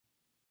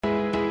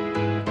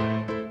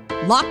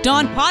Locked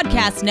On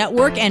Podcast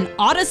Network and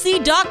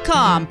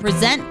Odyssey.com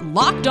present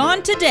Locked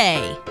On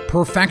Today.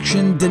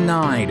 Perfection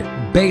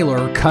denied.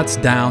 Baylor cuts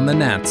down the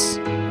Nets.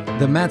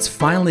 The Mets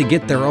finally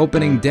get their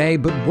opening day,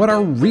 but what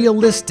are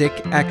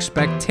realistic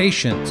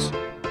expectations?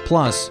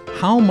 Plus,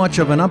 how much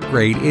of an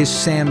upgrade is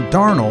Sam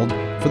Darnold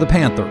for the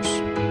Panthers?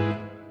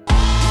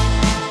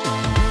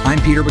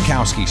 I'm Peter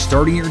Bukowski,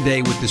 starting your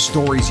day with the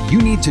stories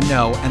you need to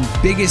know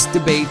and biggest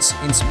debates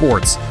in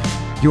sports.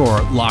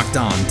 You're Locked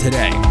On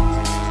Today.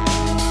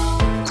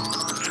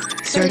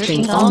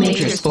 Searching all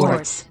major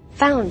sports.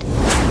 Found.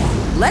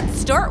 Let's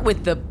start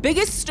with the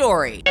biggest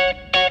story.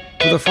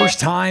 For the first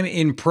time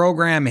in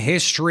program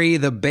history,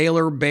 the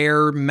Baylor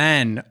Bear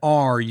men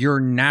are your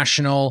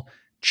national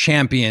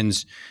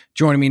champions.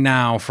 Joining me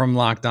now from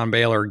Locked On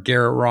Baylor,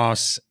 Garrett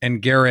Ross.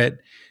 And Garrett,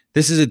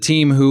 this is a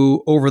team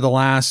who over the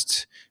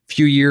last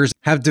few years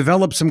have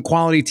developed some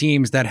quality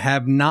teams that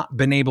have not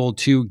been able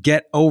to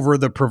get over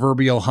the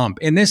proverbial hump.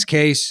 In this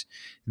case,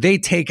 they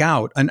take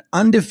out an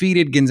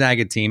undefeated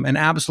Gonzaga team, an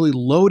absolutely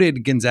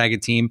loaded Gonzaga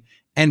team,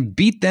 and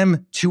beat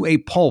them to a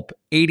pulp,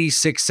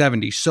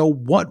 86-70. So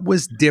what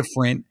was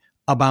different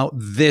about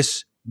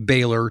this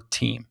Baylor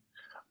team?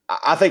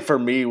 I think for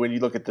me, when you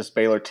look at this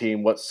Baylor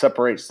team, what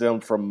separates them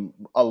from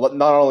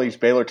not only these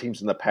Baylor teams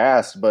in the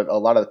past, but a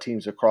lot of the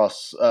teams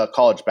across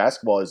college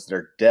basketball is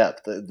their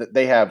depth.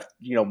 They have,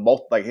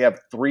 they have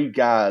three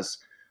guys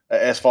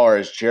as far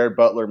as Jared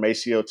Butler,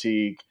 MaCio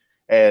Teague,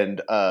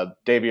 and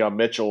Davion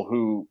Mitchell,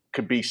 who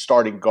could be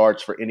starting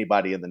guards for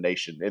anybody in the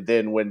nation. And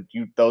then when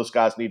those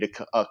guys need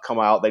to come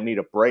out, they need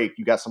a break.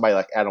 You got somebody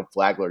like Adam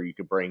Flagler you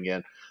could bring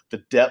in.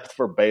 The depth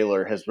for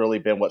Baylor has really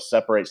been what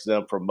separates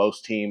them from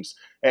most teams.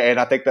 And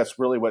I think that's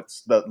really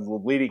what's the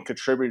leading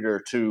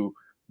contributor to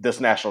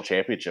this national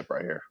championship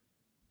right here.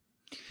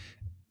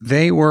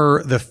 They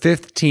were the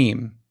fifth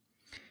team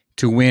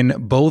to win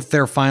both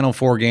their Final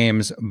Four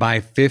games by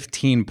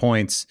 15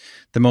 points.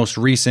 The most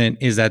recent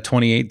is that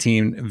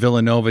 2018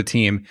 Villanova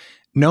team.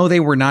 No, they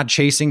were not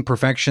chasing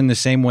perfection the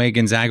same way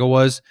Gonzaga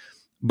was.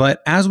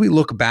 But as we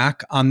look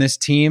back on this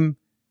team,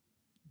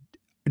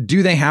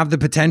 do they have the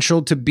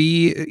potential to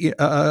be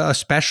a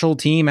special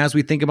team as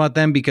we think about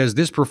them? Because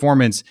this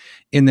performance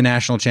in the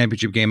national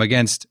championship game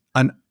against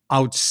an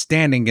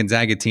outstanding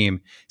Gonzaga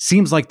team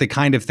seems like the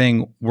kind of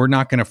thing we're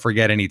not going to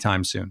forget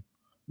anytime soon.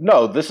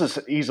 No, this is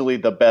easily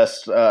the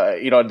best.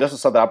 This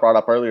is something I brought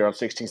up earlier on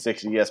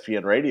 1660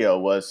 ESPN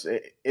Radio is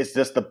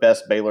this the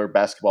best Baylor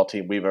basketball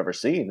team we've ever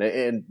seen?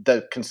 And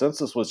the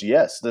consensus was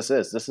yes, this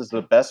is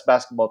the best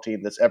basketball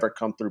team that's ever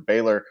come through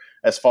Baylor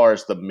as far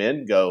as the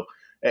men go.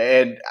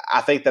 And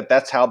I think that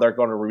that's how they're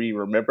going to be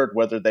remembered,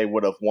 whether they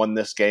would have won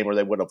this game or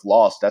they would have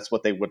lost. That's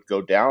what they would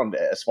go down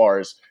as far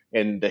as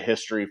in the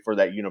history for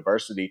that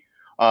university.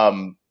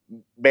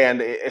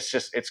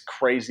 It's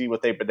crazy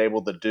what they've been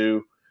able to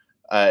do.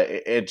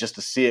 Just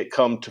to see it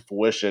come to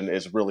fruition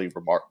is really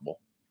remarkable.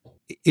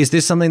 Is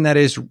this something that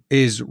is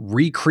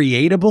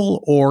recreatable,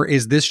 or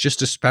is this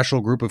just a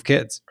special group of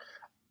kids?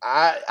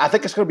 I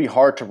think it's going to be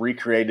hard to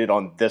recreate it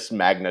on this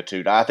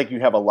magnitude. I think you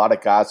have a lot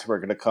of guys who are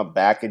going to come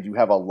back, and you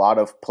have a lot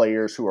of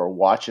players who are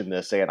watching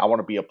this saying, I want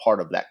to be a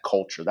part of that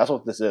culture. That's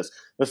what this is.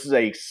 This is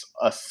a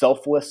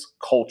selfless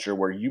culture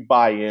where you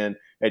buy in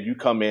and you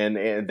come in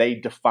and they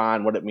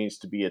define what it means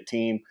to be a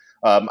team.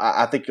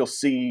 I think you'll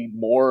see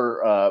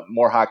more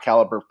high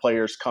caliber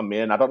players come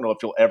in. I don't know if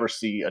you'll ever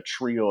see a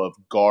trio of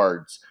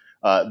guards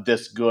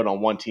this good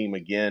on one team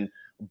again.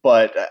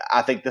 But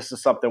I think this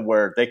is something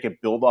where they can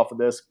build off of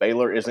this.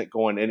 Baylor isn't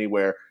going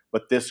anywhere,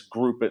 but this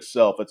group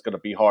itself, it's going to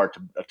be hard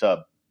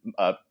to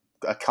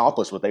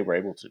accomplish what they were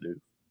able to do.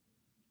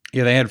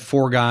 Yeah, they had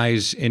four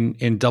guys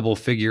in double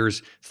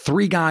figures.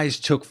 Three guys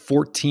took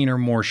 14 or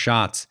more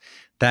shots.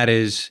 That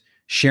is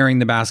sharing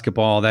the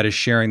basketball. That is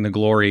sharing the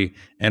glory.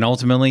 And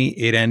ultimately,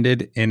 it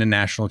ended in a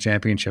national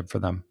championship for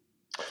them.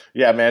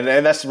 Yeah, man,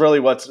 and that's really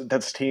what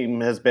this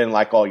team has been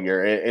like all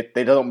year. It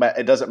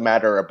doesn't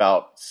matter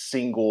about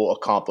single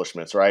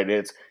accomplishments, right?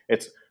 It's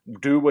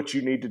do what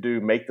you need to do,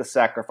 make the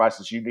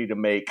sacrifices you need to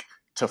make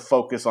to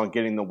focus on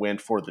getting the win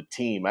for the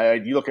team.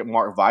 You look at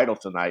Mark Vital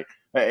tonight.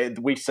 We've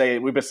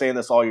been saying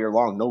this all year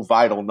long. No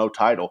Vital, no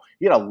title.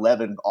 He had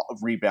 11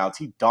 rebounds.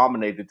 He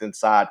dominated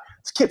inside.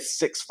 This kid's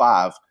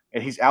 6'5",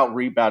 and he's out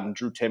rebounding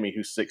Drew Timme,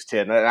 who's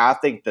 6'10". And I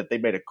think that they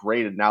made a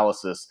great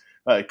analysis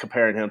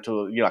comparing him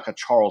to like a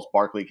Charles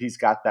Barkley. He's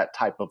got that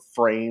type of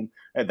frame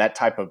and that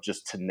type of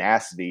just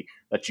tenacity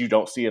that you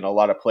don't see in a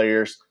lot of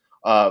players.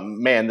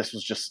 This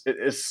was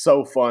it's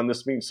so fun.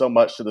 This means so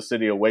much to the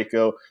city of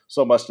Waco,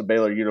 so much to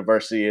Baylor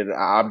University, and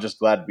I'm just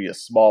glad to be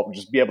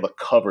be able to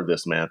cover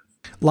this, man.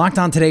 Locked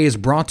On Today is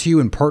brought to you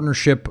in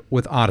partnership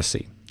with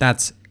Odyssey.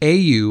 That's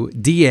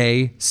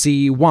AUDACY,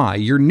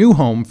 your new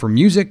home for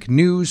music,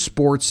 news,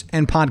 sports,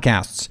 and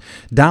podcasts.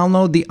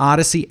 Download the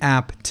Odyssey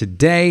app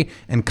today,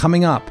 and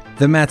coming up,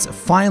 the Mets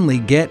finally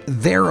get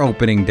their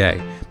opening day.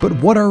 But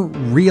what are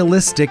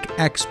realistic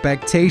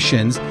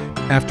expectations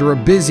after a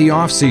busy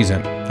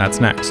offseason? That's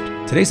next.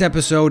 Today's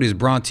episode is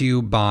brought to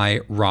you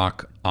by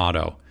Rock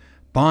Auto.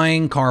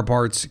 Buying car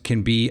parts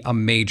can be a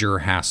major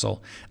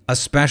hassle,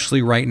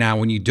 especially right now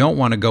when you don't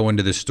want to go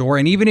into the store.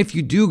 And even if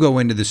you do go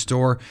into the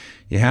store,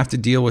 you have to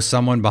deal with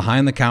someone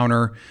behind the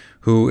counter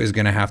who is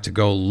going to have to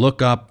go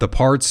look up the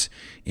parts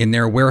in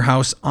their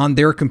warehouse on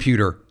their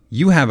computer.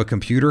 You have a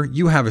computer,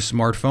 you have a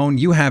smartphone,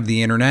 you have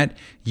the internet.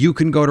 You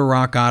can go to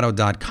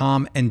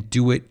rockauto.com and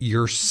do it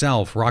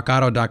yourself.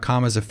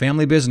 Rockauto.com is a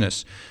family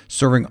business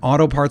serving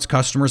auto parts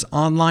customers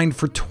online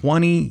for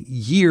 20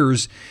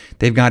 years.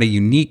 They've got a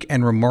unique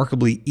and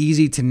remarkably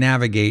easy to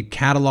navigate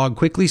catalog.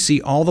 Quickly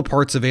see all the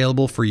parts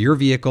available for your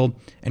vehicle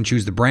and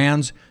choose the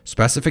brands,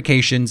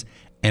 specifications,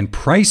 and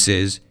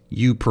prices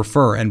you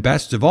prefer. And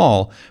best of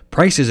all,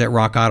 prices at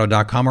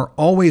rockauto.com are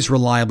always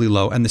reliably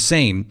low, and the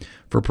same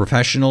for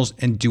professionals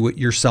and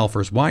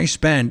do-it-yourselfers. Why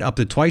spend up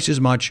to twice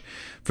as much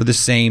for the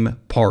same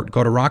part?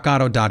 Go to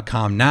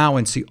rockauto.com now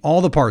and see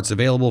all the parts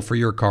available for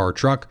your car or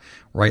truck.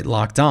 Right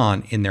Locked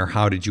On in their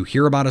How Did You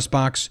Hear About Us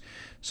box,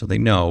 so they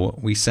know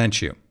we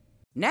sent you.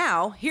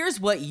 Now,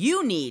 here's what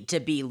you need to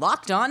be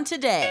locked on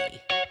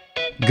today.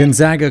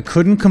 Gonzaga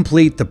couldn't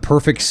complete the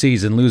perfect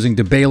season, losing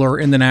to Baylor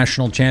in the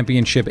national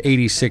championship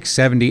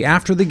 86-70.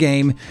 After the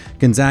game,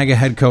 Gonzaga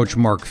head coach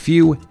Mark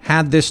Few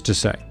had this to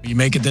say. You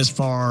make it this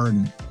far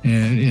and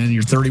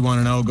you're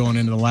 31-0 going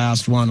into the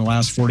last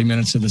 40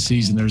 minutes of the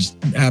season. There's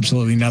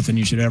absolutely nothing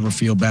you should ever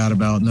feel bad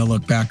about. And they'll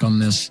look back on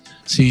this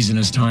season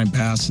as time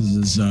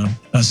passes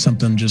as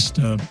something just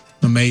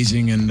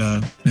amazing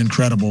and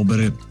incredible.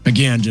 But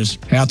again,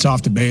 just hats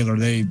off to Baylor.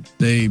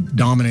 They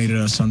dominated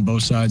us on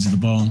both sides of the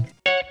ball.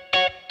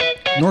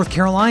 North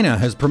Carolina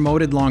has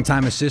promoted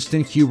longtime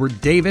assistant Hubert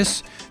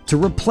Davis to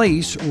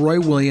replace Roy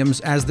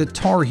Williams as the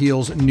Tar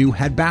Heels' new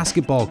head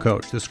basketball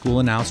coach, the school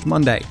announced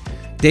Monday.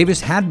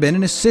 Davis had been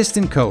an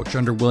assistant coach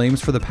under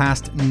Williams for the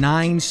past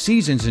 9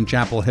 seasons in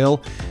Chapel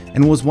Hill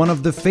and was one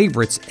of the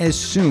favorites as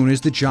soon as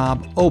the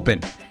job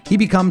opened. He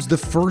becomes the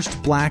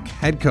first black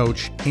head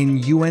coach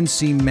in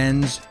UNC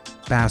men's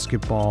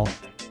basketball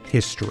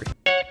history.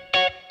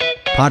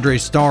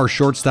 Padres star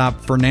shortstop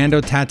Fernando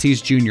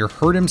Tatis Jr.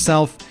 hurt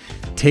himself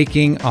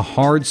taking a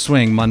hard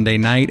swing Monday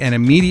night and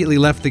immediately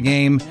left the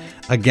game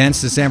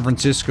against the San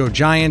Francisco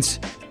Giants.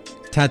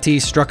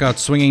 Tatis struck out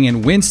swinging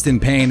and winced in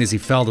pain as he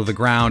fell to the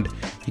ground.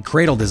 He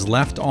cradled his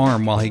left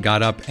arm while he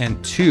got up,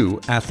 and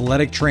 2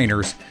 athletic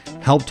trainers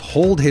helped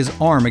hold his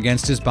arm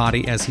against his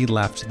body as he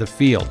left the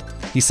field.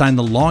 He signed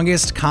the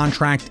longest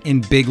contract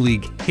in big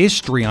league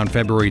history on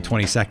February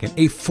 22nd,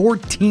 a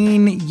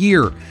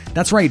 14-year,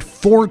 that's right,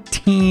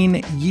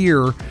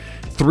 14-year,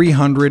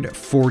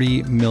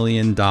 $340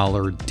 million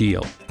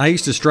deal. I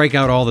used to strike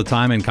out all the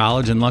time in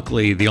college, and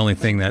luckily the only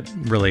thing that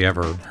really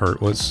ever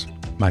hurt was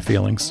my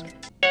feelings.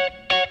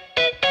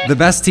 The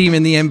best team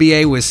in the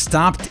NBA was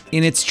stopped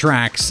in its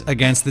tracks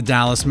against the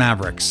Dallas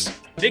Mavericks.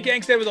 Nick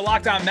Angstadt with the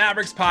Locked On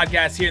Mavericks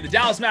podcast here. The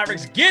Dallas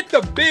Mavericks get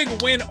the big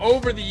win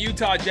over the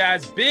Utah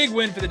Jazz. Big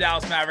win for the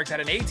Dallas Mavericks. Had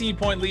an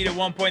 18-point lead at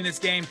one point in this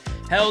game.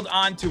 Held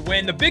on to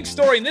win. The big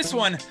story in this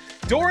one,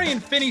 Dorian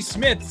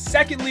Finney-Smith,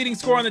 second leading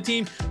scorer on the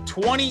team,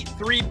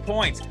 23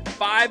 points.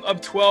 5 of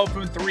 12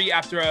 from 3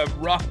 after a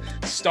rough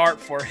start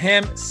for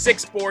him.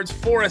 6 boards,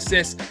 4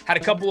 assists, had a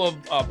couple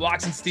of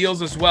blocks and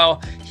steals as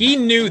well. He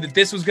knew that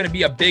this was going to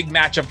be a big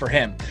matchup for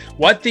him.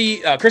 What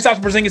the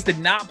Kristaps Porzingis did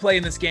not play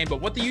in this game, but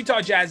what the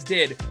Utah Jazz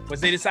did was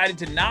they decided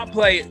to not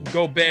play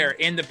Gobert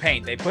in the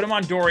paint. They put him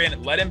on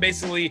Dorian, let him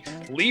basically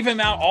leave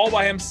him out all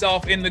by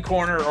himself in the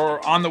corner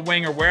or on the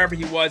wing or wherever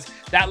he was.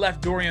 That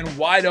left Dorian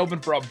wide open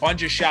for a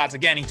bunch of shots.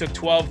 Again, he took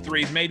 12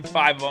 threes, made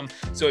 5 of them,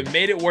 so it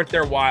made it worth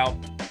their while.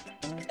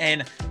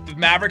 And the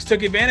Mavericks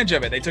took advantage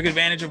of it. They took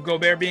advantage of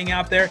Gobert being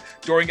out there.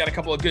 Dorian got a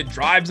couple of good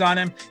drives on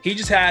him. He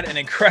just had an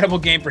incredible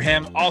game for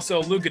him.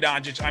 Also, Luka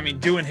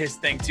Doncic, doing his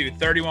thing too.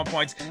 31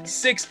 points,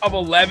 6 of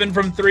 11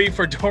 from 3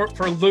 for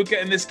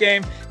Luka in this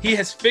game. He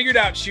has figured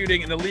out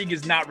shooting, and the league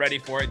is not ready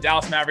for it.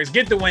 Dallas Mavericks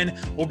get the win.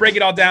 We'll break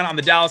it all down on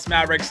the Dallas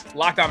Mavericks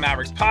Locked On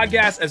Mavericks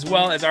podcast, as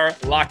well as our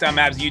Locked On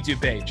Mavs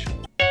YouTube page.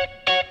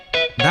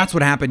 That's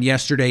what happened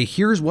yesterday.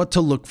 Here's what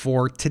to look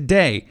for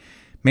today.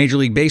 Major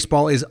League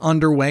Baseball is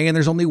underway, and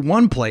there's only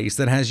one place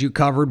that has you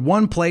covered,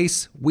 one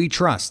place we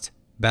trust,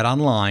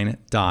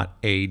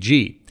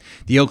 betonline.ag.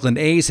 The Oakland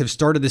A's have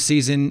started the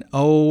season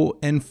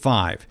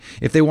 0-5.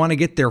 If they want to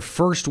get their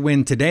first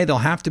win today, they'll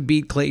have to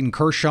beat Clayton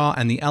Kershaw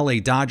and the LA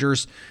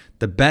Dodgers.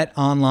 The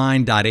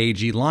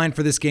betonline.ag line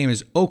for this game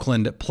is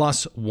Oakland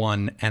plus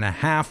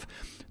 1.5.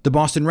 The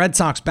Boston Red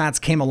Sox bats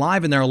came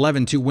alive in their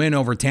 11-2 win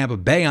over Tampa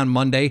Bay on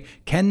Monday.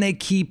 Can they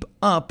keep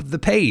up the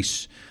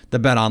pace? The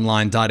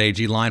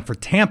betonline.ag line for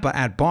Tampa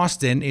at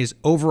Boston is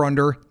over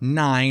under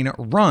 9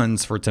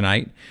 runs for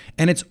tonight,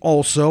 and it's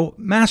also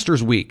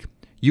Masters Week.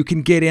 You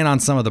can get in on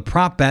some of the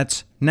prop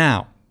bets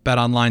now.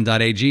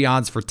 BetOnline.ag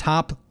odds for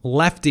top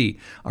lefty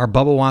are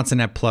Bubba Watson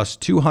at plus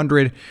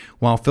 200,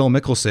 while Phil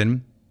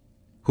Mickelson,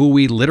 who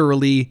we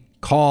literally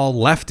call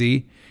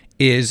lefty,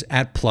 is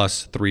at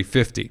plus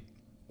 350.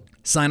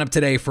 Sign up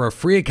today for a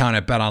free account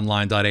at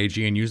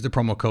betonline.ag and use the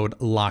promo code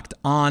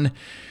LOCKEDON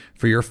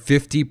for your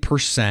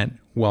 50%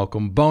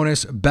 welcome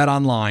bonus.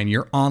 BetOnline,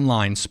 your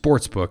online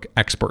sportsbook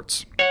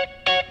experts.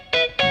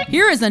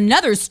 Here is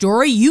another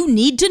story you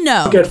need to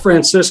know. Look at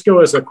Francisco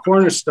as a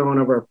cornerstone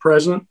of our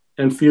present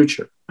and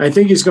future. I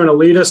think he's going to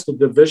lead us to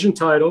division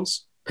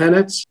titles,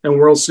 pennants, and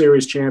World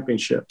Series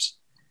championships.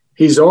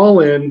 He's all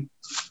in.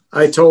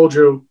 I told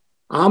you,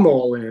 I'm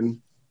all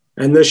in,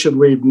 and this should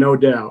leave no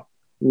doubt.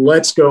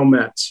 Let's go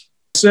Mets.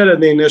 I said at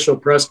the initial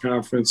press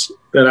conference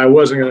that I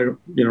wasn't going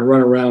to,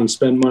 run around and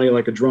spend money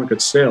like a drunken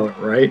sailor,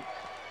 right?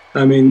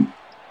 I mean,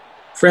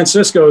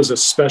 Francisco is a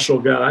special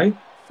guy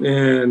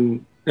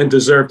and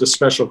deserved a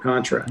special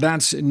contract.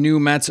 That's new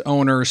Mets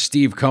owner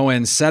Steve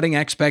Cohen setting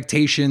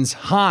expectations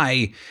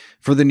high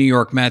for the New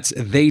York Mets.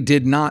 They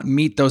did not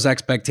meet those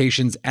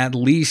expectations, at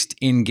least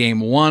in game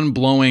one,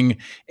 blowing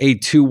a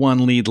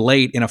 2-1 lead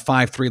late in a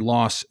 5-3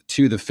 loss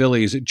to the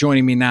Phillies.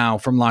 Joining me now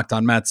from Locked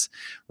On Mets,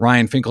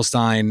 Ryan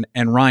Finkelstein.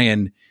 And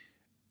Ryan,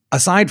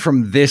 aside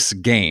from this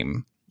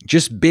game,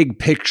 just big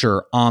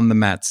picture on the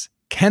Mets,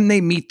 can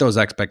they meet those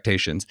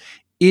expectations?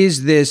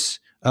 Is this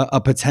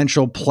a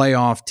potential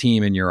playoff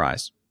team in your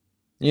eyes?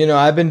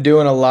 I've been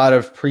doing a lot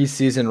of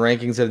preseason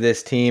rankings of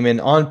this team,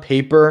 and on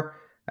paper,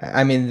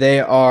 I mean, they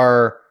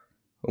are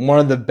one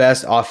of the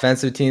best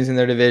offensive teams in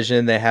their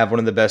division. They have one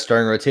of the best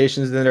starting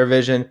rotations in their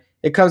division.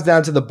 It comes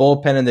down to the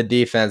bullpen and the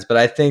defense, but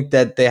I think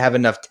that they have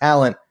enough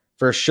talent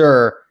for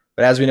sure.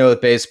 But as we know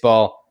with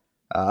baseball,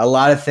 a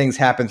lot of things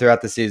happen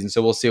throughout the season,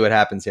 so we'll see what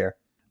happens here.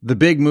 The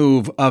big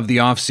move of the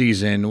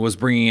offseason was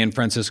bringing in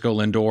Francisco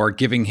Lindor,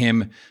 giving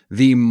him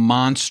the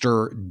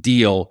monster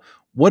deal.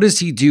 What does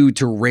he do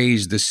to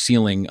raise the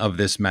ceiling of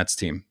this Mets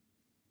team?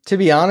 To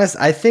be honest,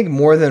 I think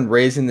more than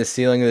raising the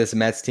ceiling of this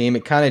Mets team,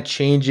 it kind of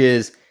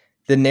changes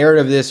the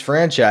narrative of this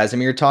franchise. I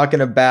mean, you're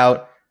talking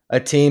about a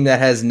team that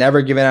has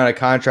never given out a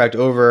contract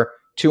over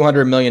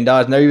 $200 million,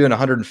 not even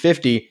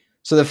 $150.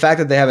 So the fact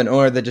that they have an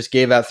owner that just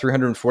gave out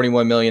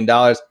 $341 million,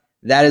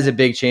 that is a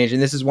big change.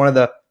 And this is one of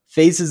the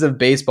faces of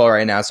baseball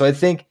right now. So I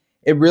think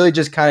it really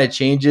just kind of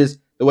changes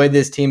the way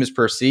this team is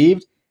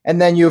perceived.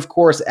 And then you, of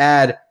course,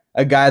 add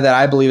a guy that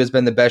I believe has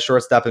been the best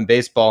shortstop in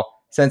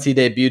baseball since he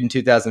debuted in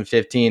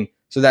 2015.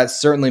 So that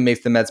certainly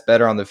makes the Mets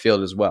better on the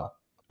field as well.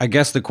 I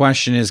guess the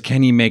question is,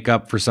 can he make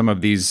up for some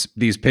of these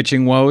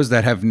pitching woes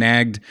that have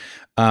nagged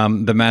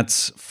the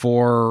Mets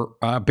for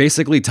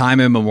basically time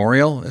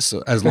immemorial?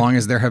 So as long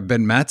as there have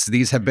been Mets,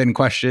 these have been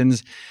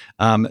questions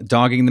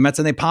dogging the Mets,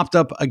 and they popped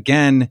up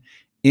again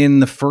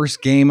in the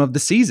first game of the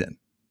season.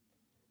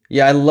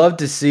 Yeah, I'd love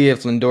to see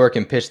if Lindor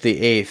can pitch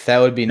the eighth. That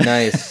would be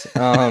nice.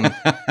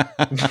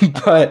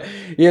 But,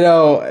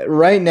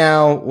 right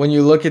now, when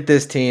you look at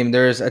this team,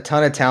 there's a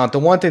ton of talent. The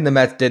one thing the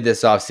Mets did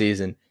this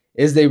offseason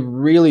is they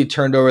really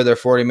turned over their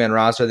 40-man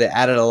roster. They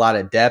added a lot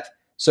of depth.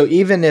 So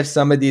even if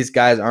some of these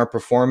guys aren't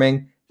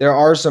performing, there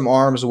are some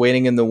arms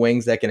waiting in the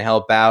wings that can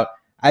help out.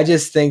 I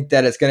just think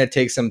that it's going to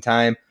take some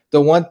time.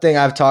 The one thing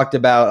I've talked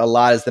about a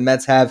lot is the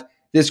Mets have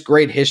this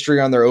great history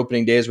on their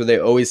opening days where they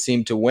always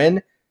seem to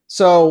win.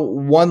 So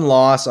one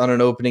loss on an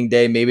opening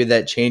day, maybe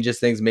that changes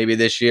things. Maybe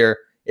this year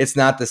it's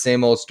not the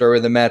same old story.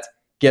 The Mets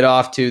get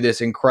off to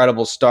this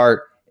incredible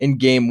start in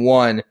game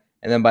one,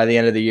 and then by the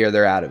end of the year,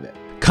 they're out of it.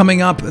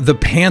 Coming up, the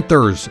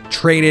Panthers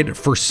traded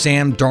for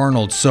Sam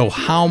Darnold. So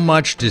how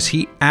much does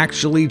he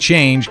actually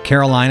change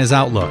Carolina's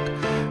outlook?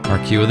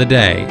 Our cue of the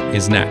day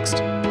is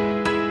next.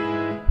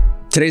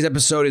 Today's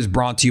episode is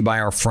brought to you by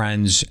our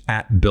friends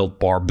at Built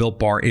Bar. Built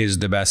Bar is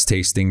the best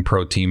tasting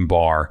protein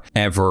bar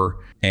ever,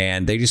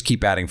 and they just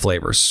keep adding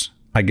flavors.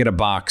 I get a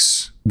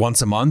box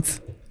once a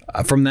month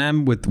from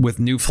them with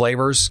new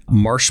flavors.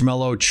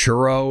 Marshmallow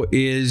churro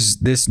is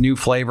this new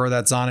flavor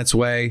that's on its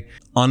way.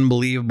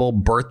 Unbelievable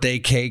birthday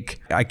cake.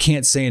 I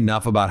can't say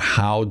enough about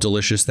how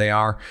delicious they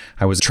are.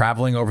 I was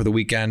traveling over the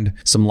weekend,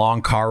 some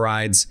long car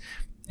rides,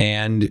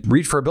 and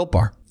reach for a Built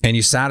Bar. And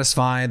you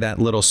satisfy that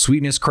little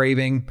sweetness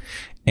craving,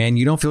 and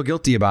you don't feel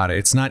guilty about it.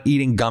 It's not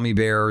eating gummy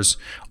bears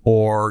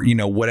or,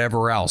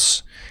 whatever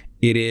else.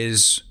 It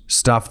is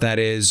stuff that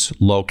is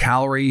low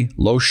calorie,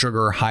 low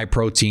sugar, high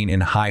protein,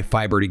 and high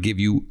fiber to give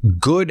you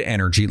good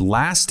energy,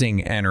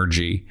 lasting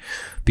energy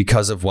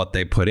because of what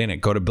they put in it.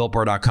 Go to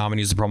BuiltBar.com and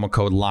use the promo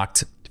code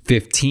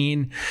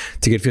LOCKED15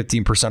 to get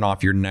 15%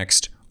 off your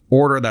next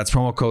order. That's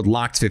promo code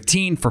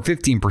LOCKED15 for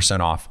 15%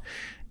 off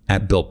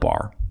at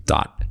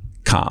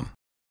BuiltBar.com.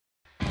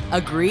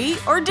 Agree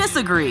or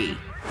disagree?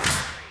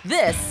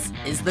 This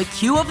is the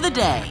cue of the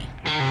day.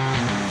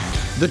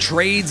 The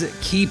trades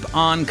keep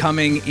on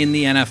coming in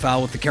the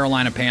NFL with the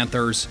Carolina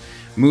Panthers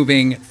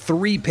moving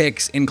 3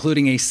 picks,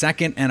 including a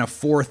second and a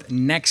fourth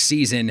next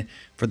season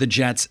for the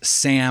Jets.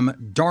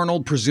 Sam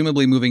Darnold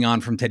presumably moving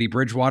on from Teddy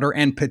Bridgewater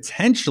and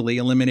potentially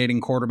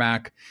eliminating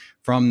quarterback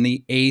from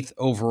the 8th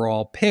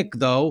overall pick,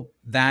 though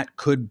that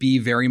could be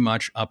very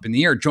much up in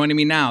the air. Joining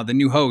me now, the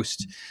new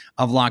host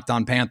of Locked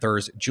On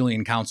Panthers,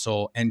 Julian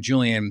Council. And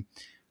Julian,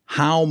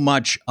 how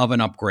much of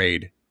an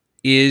upgrade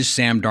is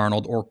Sam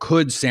Darnold, or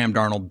could Sam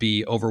Darnold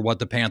be over what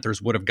the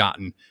Panthers would have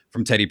gotten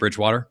from Teddy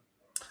Bridgewater?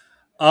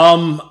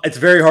 It's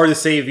very hard to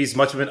say if he's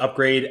much of an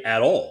upgrade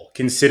at all,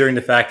 considering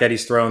the fact that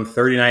he's thrown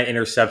 39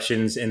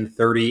 interceptions in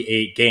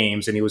 38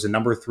 games, and he was a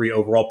number 3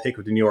 overall pick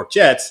with the New York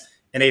Jets,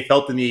 and they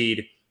felt the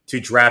need to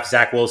draft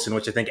Zach Wilson,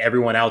 which I think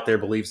everyone out there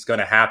believes is going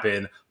to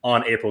happen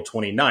on April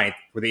 29th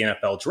for the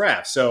NFL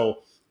draft. So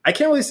I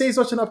can't really say he's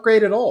much an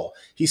upgrade at all.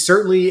 He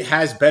certainly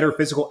has better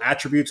physical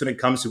attributes when it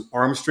comes to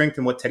arm strength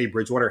than what Teddy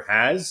Bridgewater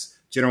has.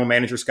 General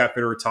Manager Scott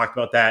Fitterer talked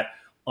about that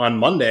on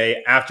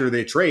Monday after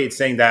the trade,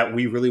 saying that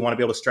we really want to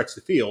be able to stretch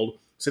the field.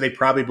 So they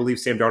probably believe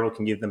Sam Darnold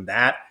can give them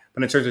that.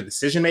 But in terms of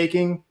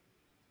decision-making,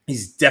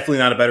 he's definitely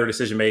not a better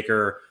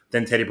decision-maker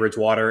than Teddy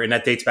Bridgewater. And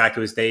that dates back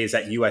to his days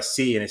at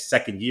USC in his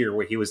second year,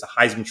 where he was the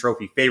Heisman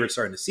Trophy favorite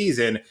starting the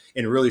season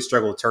and really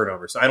struggled with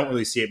turnovers. So I don't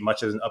really see it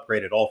much as an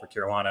upgrade at all for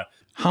Carolina.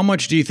 How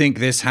much do you think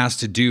this has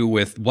to do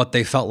with what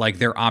they felt like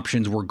their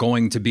options were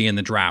going to be in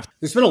the draft?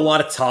 There's been a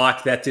lot of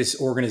talk that this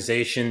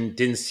organization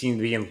didn't seem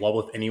to be in love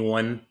with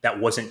anyone that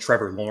wasn't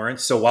Trevor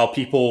Lawrence. So while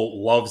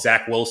people love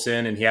Zach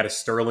Wilson and he had a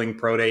sterling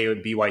pro day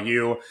at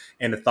BYU,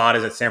 and the thought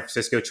is that San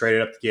Francisco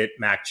traded up to get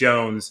Mac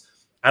Jones,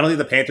 I don't think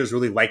the Panthers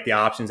really like the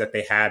options that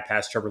they had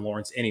past Trevor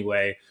Lawrence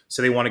anyway.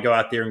 So they want to go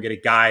out there and get a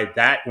guy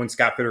that, when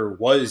Scott Fitterer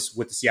was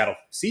with the Seattle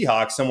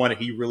Seahawks, someone that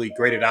he really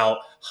graded out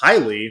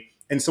highly,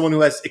 and someone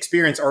who has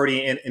experience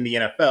already in the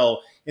NFL,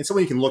 and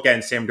someone you can look at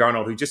in Sam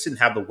Darnold, who just didn't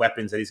have the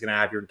weapons that he's going to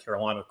have here in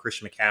Carolina with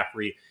Christian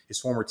McCaffrey, his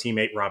former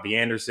teammate Robbie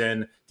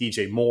Anderson,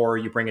 DJ Moore.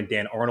 You bring in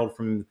Dan Arnold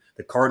from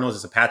the Cardinals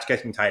as a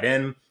patch-catching tight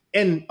end,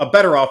 and a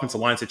better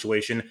offensive line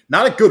situation.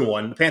 Not a good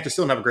one. The Panthers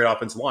still don't have a great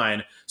offensive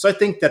line. So I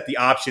think that the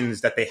options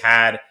that they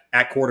had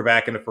at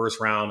quarterback in the first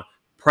round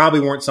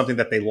probably weren't something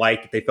that they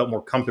liked, that they felt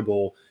more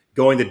comfortable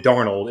going to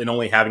Darnold and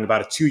only having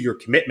about a 2-year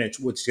commitment,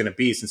 which is going to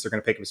be, since they're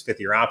going to pick up his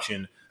 5th-year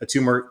option, a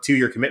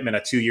 2-year commitment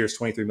at 2 years,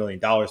 $23 million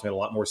made a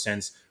lot more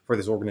sense for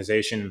this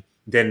organization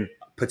than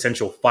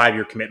potential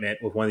 5-year commitment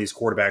with one of these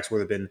quarterbacks,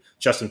 whether it been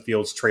Justin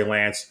Fields, Trey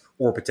Lance,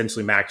 or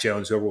potentially Mac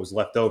Jones, whoever was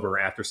left over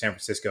after San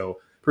Francisco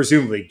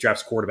presumably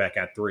drafts quarterback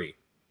at 3.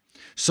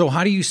 So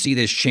how do you see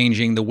this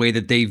changing the way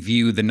that they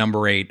view the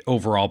number 8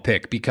 overall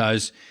pick?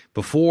 Because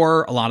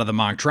before, a lot of the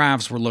mock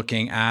drafts were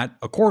looking at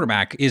a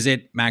quarterback. Is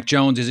it Mac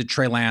Jones? Is it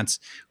Trey Lance?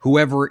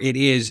 Whoever it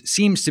is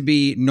seems to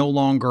be no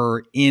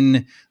longer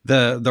in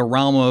the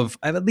realm of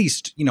at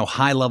least,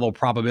 high level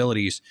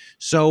probabilities.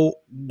 So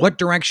what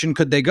direction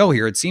could they go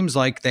here? It seems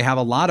like they have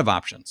a lot of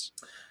options.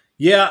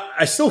 Yeah,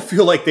 I still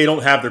feel like they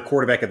don't have their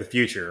quarterback of the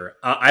future.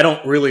 I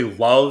don't really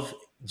love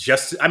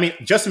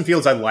Justin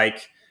Fields I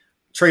like.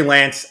 Trey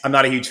Lance, I'm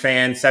not a huge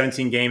fan.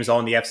 17 games all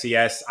in the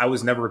FCS. I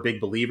was never a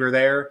big believer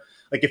there.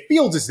 Like, if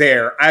Fields is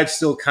there, I'd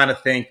still kind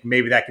of think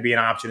maybe that could be an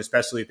option,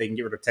 especially if they can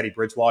get rid of Teddy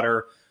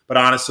Bridgewater. But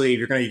honestly, if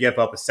you're going to give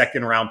up a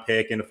 2nd-round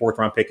pick and a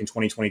 4th-round pick in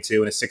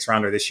 2022 and a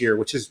 6th-rounder this year,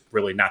 which is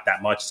really not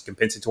that much, it's a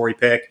compensatory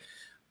pick,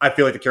 I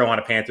feel like the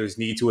Carolina Panthers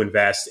need to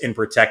invest in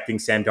protecting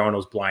Sam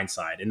Darnold's blind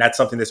side. And that's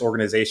something this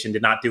organization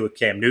did not do with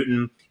Cam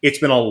Newton. It's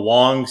been a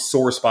long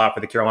sore spot for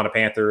the Carolina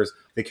Panthers.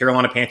 The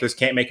Carolina Panthers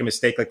can't make a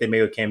mistake like they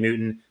made with Cam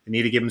Newton. They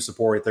need to give him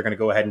support if they're going to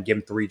go ahead and give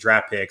him 3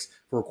 draft picks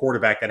for a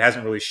quarterback that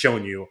hasn't really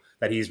shown you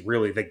that he's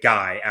really the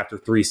guy after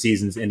 3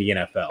 seasons in the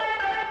NFL.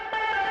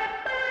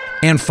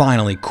 And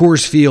finally,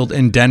 Coors Field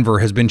in Denver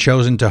has been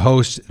chosen to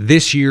host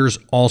this year's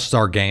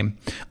All-Star Game.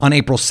 On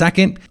April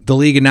 2nd, the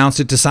league announced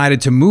it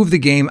decided to move the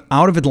game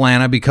out of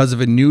Atlanta because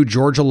of a new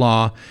Georgia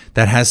law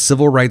that has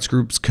civil rights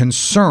groups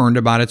concerned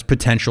about its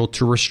potential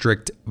to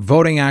restrict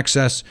voting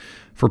access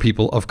for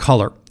people of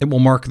color. It will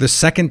mark the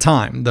second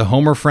time the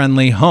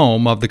homer-friendly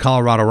home of the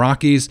Colorado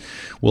Rockies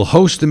will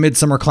host the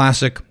Midsummer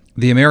Classic.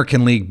 The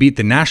American League beat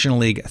the National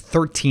League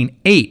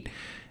 13-8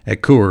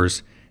 at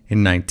Coors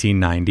in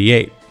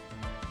 1998.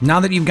 Now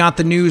that you've got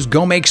the news,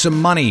 go make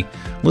some money.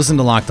 Listen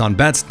to Locked On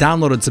Bets.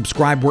 Download and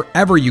subscribe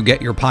wherever you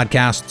get your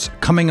podcasts.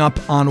 Coming up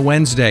on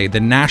Wednesday, the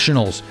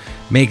Nationals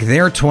make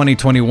their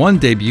 2021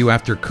 debut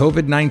after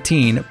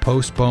COVID-19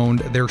 postponed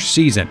their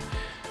season.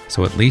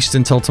 So at least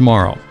until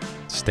tomorrow,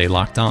 stay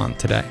locked on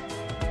today.